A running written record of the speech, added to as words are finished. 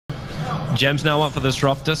Gem's now up for the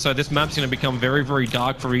Disruptor, so this map's going to become very, very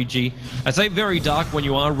dark for EG. I say very dark when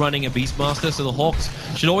you are running a Beastmaster, so the Hawks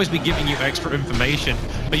should always be giving you extra information.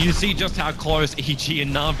 But you see just how close EG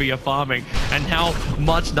and Navi are farming, and how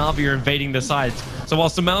much Navi are invading the sides. So while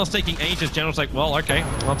Sumal's taking Aegis, General's like, well, okay,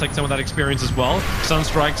 I'll take some of that experience as well.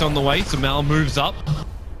 Sunstrike's on the way, Sumal moves up.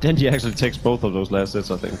 Then he actually takes both of those last hits,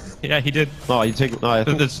 I think. Yeah, he did. No, he takes... No, I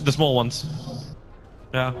think... the small ones.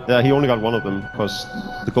 Yeah. Yeah, he only got one of them, because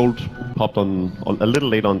the gold popped on a little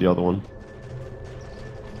late on the other one.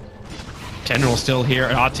 General still here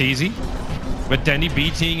at Arteezy, but Denny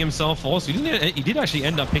BTing himself also. He did actually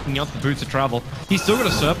end up picking up the boots of travel. He's still got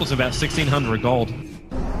a surplus of about 1,600 gold.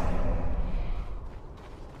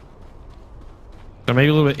 So maybe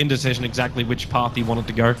a little bit indecision exactly which path he wanted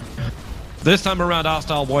to go. This time around,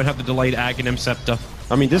 R-Style won't have the delayed Aghanim Scepter.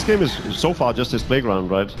 I mean, this game is so far just his playground,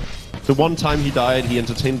 right? The one time he died, he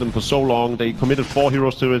entertained them for so long. They committed 4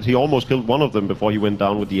 heroes to it. He almost killed one of them before he went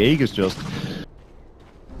down with the Aegis just.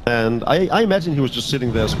 And I imagine he was just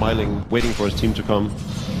sitting there smiling, waiting for his team to come.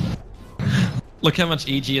 Look how much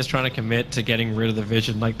EG is trying to commit to getting rid of the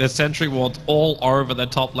vision. Like, there's sentry wards all over the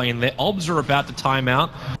top lane. Their obs are about to time out.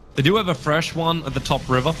 They do have a fresh one at the top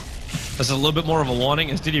river. There's a little bit more of a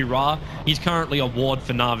warning. As Diddy Ra, he's currently a ward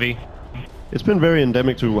for Navi. It's been very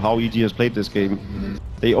endemic to how EG has played this game.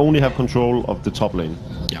 They only have control of the top lane.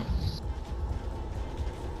 Yeah.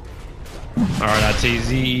 Alright, that's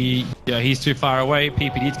easy. Yeah, he's too far away.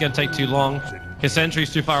 PPD's gonna take too long. His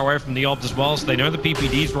sentry's too far away from the obs as well, so they know the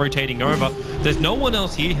PPD's rotating over. There's no one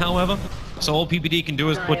else here, however, so all PPD can do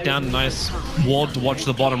is put down a nice ward to watch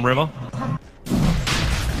the bottom river.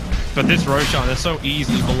 But this Roshan is so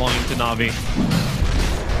easily belonging to Navi.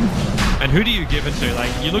 And who do you give it to?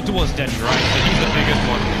 Like, you look towards Denny, right? So he's the biggest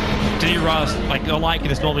one. Denny Rust, like, Lycan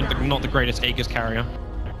is not the greatest Aegis carrier.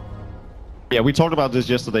 Yeah, we talked about this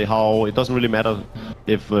yesterday, how it doesn't really matter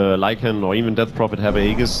if Lycan or even Death Prophet have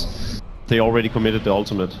Aegis. They already committed the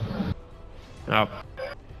ultimate. That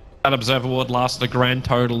Observer Ward lasted a grand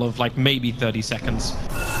total of, like, maybe 30 seconds.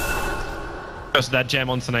 Just that gem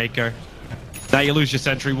on Saneko. Now you lose your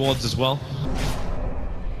sentry wards as well.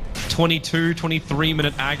 22, 23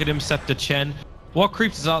 minute Aghanim Scepter Chen. What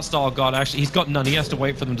creeps his art style got? Actually, he's got none. He has to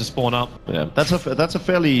wait for them to spawn up. Yeah, that's a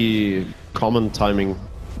fairly common timing,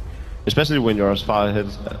 especially when you're as far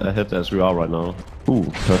ahead as we are right now. Ooh,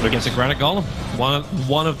 perfect. Against a Granite Golem.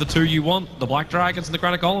 One of the two you want, the Black Dragons and the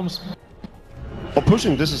Granite Golems. For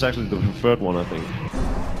pushing, this is actually the preferred one, I think.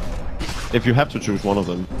 If you have to choose one of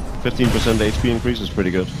them. 15% HP increase is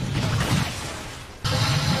pretty good.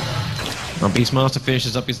 Beastmaster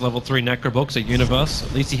finishes up his level 3 Necrobooks at Universe.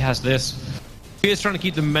 At least he has this. He is trying to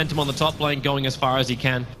keep the momentum on the top lane going as far as he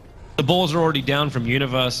can. The balls are already down from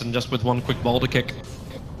Universe, and just with one quick boulder kick,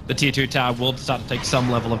 the tier 2 tower will start to take some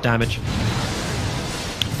level of damage.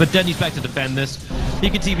 But Denny's back to defend this. He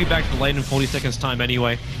can TP back to the lane in 40 seconds time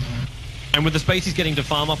anyway. And with the space he's getting to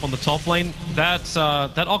farm up on the top lane, that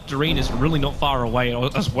Octarine is really not far away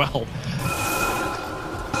as well.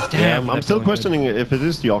 Damn, I'm still questioning if it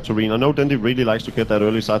is the Octarine. I know Dendy really likes to get that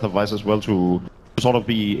early Scythe of Vice as well to sort of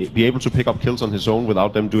be able to pick up kills on his own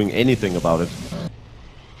without them doing anything about it.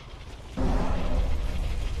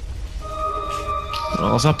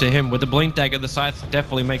 Well, it's up to him. With the Blink Dagger, the Scythe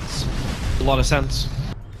definitely makes a lot of sense.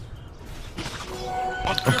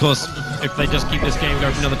 Of course, if they just keep this game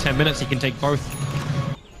going for another 10 minutes, he can take both.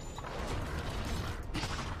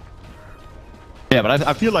 Yeah, but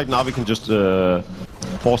I feel like Navi can just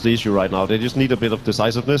force the issue right now. They just need a bit of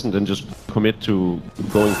decisiveness and then just commit to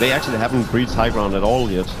going. They actually haven't breached high ground at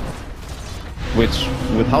all yet. Which,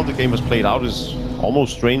 with how the game has played out, is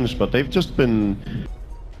almost strange, but they've just been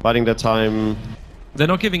biding their time. They're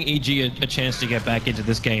not giving EG a chance to get back into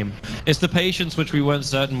this game. It's the patience which we weren't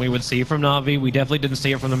certain we would see from Navi. We definitely didn't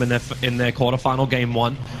see it from them in their quarterfinal game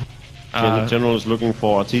 1. The general is looking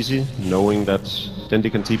for Arteezy, knowing that Dendy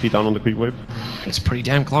can TP down on the creep wave. It's pretty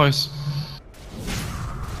damn close.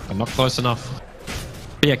 But not close enough.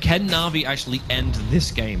 But yeah, can Navi actually end this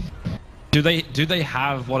game? Do they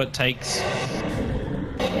have what it takes?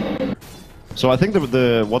 So I think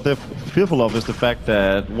what they're fearful of is the fact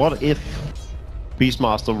that what if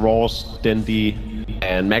Beastmaster roars Dendy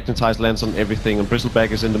and Magnetize lands on everything and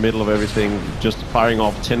Bristleback is in the middle of everything, just firing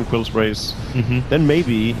off 10 quill sprays, then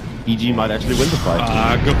maybe EG might actually win the fight.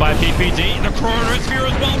 Goodbye PPD. The Chrono Sphere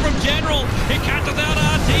as well from General. He catches out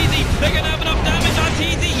Arteezy. They're going to have enough damage.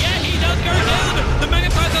 Arteezy, yeah, he does go down. The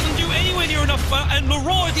Magnetize doesn't do anywhere near enough. And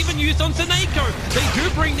Leroy, the even used on Seneko. They do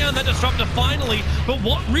bring down that disruptor finally, but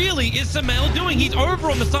what really is Samael doing? He's over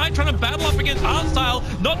on the side trying to battle up against Artstyle,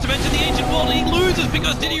 not to mention the Ancient World, and he loses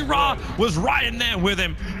because Diddy Ra was right in there with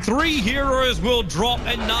him. 3 heroes will drop,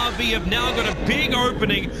 and Navi have now got a big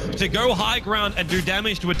opening to go high ground and do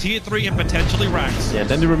damage to a tier 3 and potentially Rax. Yeah,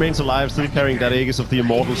 Dandy remains alive, still carrying that Aegis of the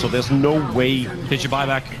Immortal, so there's no way Did you buy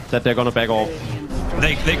back? that they're gonna back off.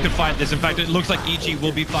 They could fight this. In fact, it looks like EG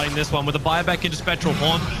will be fighting this one with a buyback into Spectral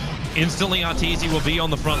Horn. Instantly, Arteezy will be on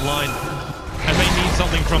the front line. And they need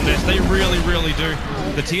something from this. They really, really do.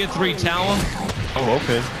 The tier 3 tower. Oh,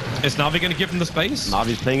 okay. Is Navi going to give them the space?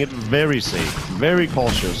 Navi's playing it very safe, very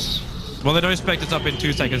cautious. Well, they don't expect it's up in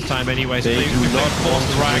 2 seconds time anyway, so They do not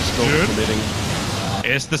force the Rax. committing.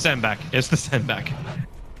 It's the sendback. It's the sendback.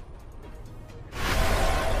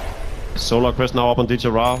 Solar Quest now up on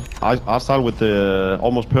DJ Ra. Artstyle with the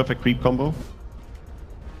almost perfect creep combo.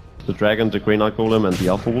 The Dragon, the Grey Knight Golem, and the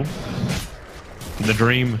Alpha Wolf. The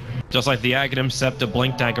Dream. Just like the Aghanim Scepter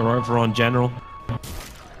Blink Dagger over on General.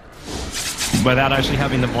 Without actually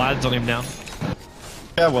having the Vlads on him now.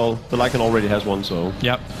 Yeah, well, the Lycan already has one, so...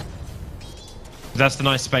 Yep. That's the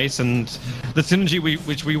nice space, and the synergy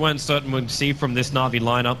which we weren't certain would see from this Navi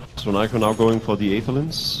lineup. So Nyko now going for the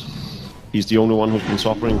Aetherlins. He's the only one who's been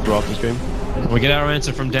suffering throughout this game. We get our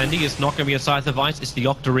answer from Dandy. It's not going to be a Scythe of Ice, it's the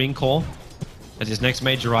Octarine Core as his next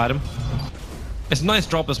major item. It's a nice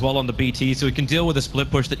drop as well on the BT, so we can deal with the split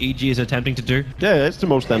push that EG is attempting to do. Yeah, it's the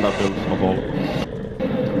most standout build of all.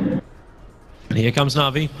 And here comes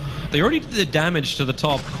Navi. They already did the damage to the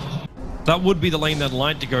top. That would be the lane they'd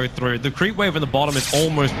like to go through. The creep wave in the bottom is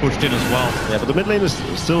almost pushed in as well. Yeah, but the mid lane is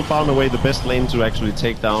still far and away the best lane to actually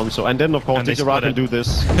take down. So, and then of course DJ Ra can do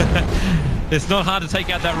this. It's not hard to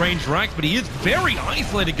take out that ranged Rax, but he is very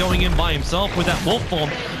isolated going in by himself with that wolf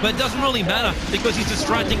form. But it doesn't really matter because he's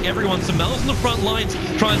distracting everyone. Samael's in the front lines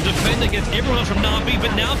trying to defend against everyone else from Navi,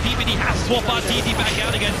 but now PBD has to swap Arteezy back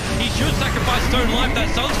out again. He should sacrifice Stone Life,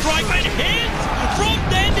 that Sunstrike, but hits from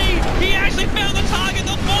Dandy. He actually found the target,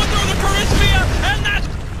 the fall through the Perisphere, and that's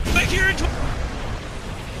the huge...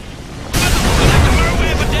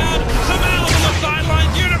 Down, Samael on the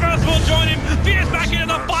sidelines, Universe will join him, Fierce back into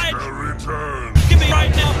the fight. Give me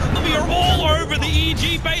right now, we are all over the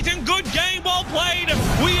EG base, and good game, well played.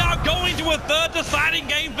 We are going to a third deciding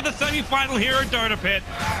game for the semi-final here at Dota Pit.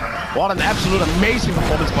 What an absolute amazing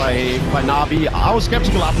performance by Navi. I was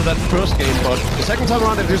skeptical after that first game, but the second time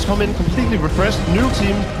around they just come in completely refreshed, new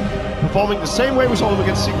team, performing the same way we saw them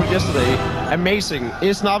against Secret yesterday. Amazing.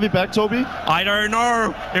 Is Navi back, Toby? I don't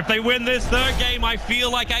know. If they win this third game, I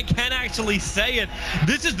feel like I can actually say it.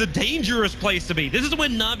 This is the dangerous place to be. This is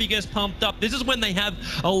when Navi gets pumped up. This is when they have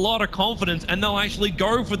a lot of confidence and they'll actually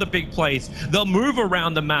go for the big plays. They'll move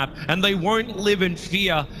around the map and they won't live in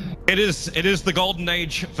fear. It is the golden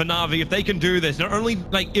age for Navi. If they can do this, not only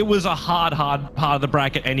like it was a hard part of the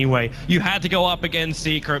bracket anyway. You had to go up against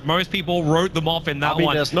Secret. Most people wrote them off in that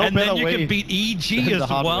one. There's no and better then you way can beat EG as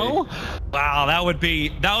well. Wow, that would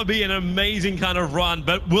be an amazing kind of run.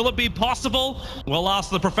 But will it be possible? We'll ask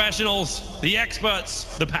the professionals, the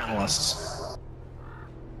experts, the panelists.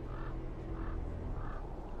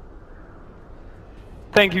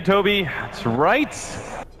 Thank you, Toby. That's right.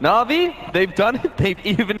 Navi, they've done it. They've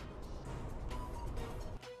even